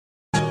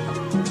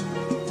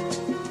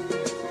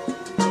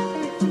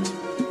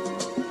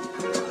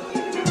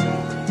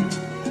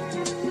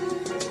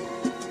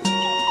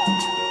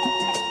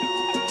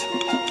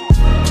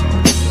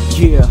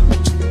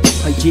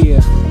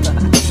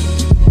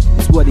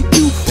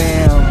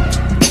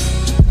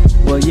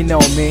know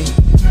me.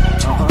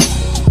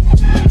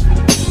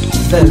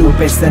 The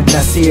lupes and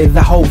nasir,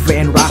 the hova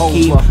and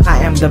rakim. I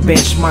am the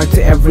benchmark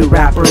to every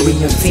rapper in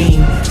your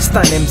team.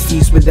 Stun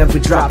MCs with every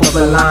drop of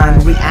a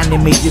line.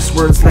 Reanimate these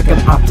words like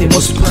I'm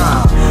Optimus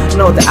Prime.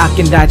 Know that I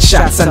can dodge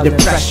shots under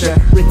pressure.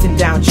 Written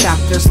down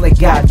chapters like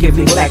God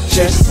giving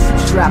lectures.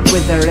 Strapped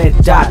with a red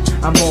dot,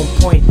 I'm on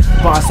point.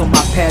 Bars on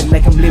my pad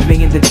like I'm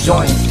living in the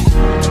joint.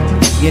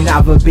 You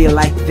never be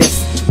like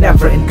this,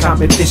 never in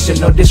competition,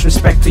 no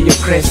disrespect to your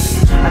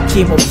Chris. A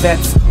team of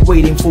vets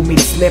waiting for me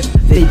to slip.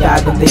 They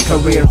died on their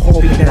career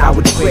hoping that I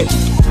would quit.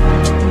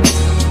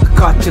 I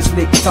caught you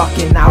slick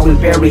talking, I will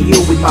bury you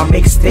with my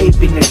mixtape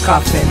in your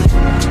coffin.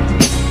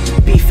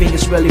 Beefing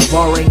is really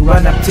boring,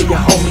 run up to your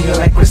homie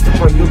like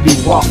Christopher, you'll be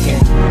walking.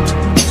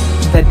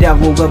 The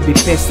devil will be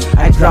pissed,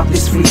 I drop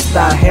this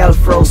freestyle, hell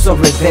froze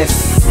over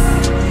this.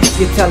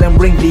 You tell him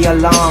ring the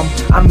alarm,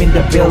 I'm in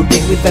the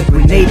building with a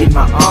grenade in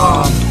my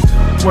arm.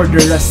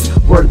 Murderous,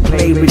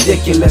 wordplay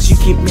ridiculous. You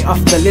keep me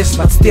off the list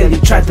but still you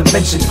try to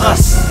mention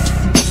us.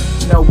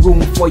 No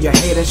room for your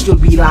haters, you'll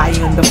be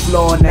lying on the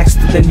floor next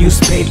to the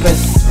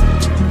newspapers.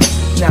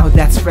 Now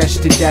that's fresh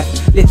to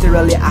death,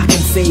 literally I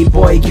can say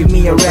boy give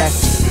me a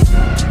rest.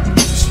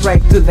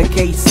 Strike to the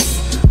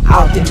case,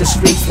 out in the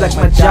streets like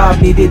my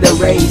job needed a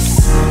raise.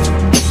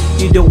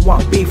 You don't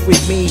want beef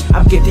with me,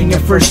 I'm getting your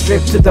first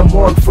trip to the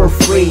morgue for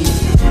free.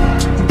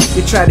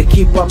 You try to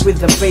keep up with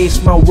the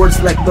face, my words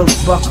like belt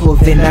buckle,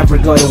 they never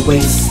go to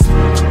waste.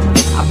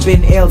 I've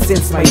been ill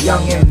since my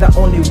youngin', the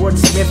only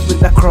wordsmith with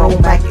the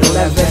Chromac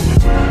 11.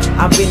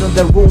 I've been in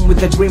the room with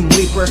the Grim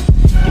Reaper,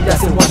 he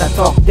doesn't wanna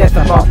talk death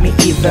about me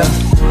either.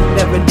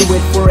 Never do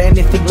it for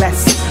anything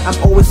less,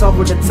 I'm always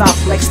over the top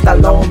like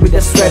Stallone with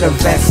a sweater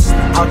vest.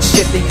 Out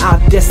shitting,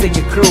 out dissing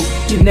your crew,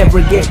 you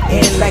never get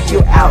in like you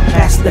out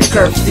past the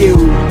curfew.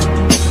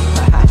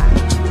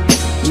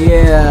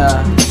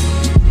 Yeah,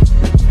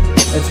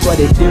 that's what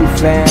it do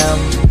fam.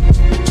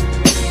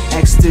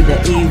 X to the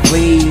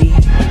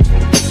EV.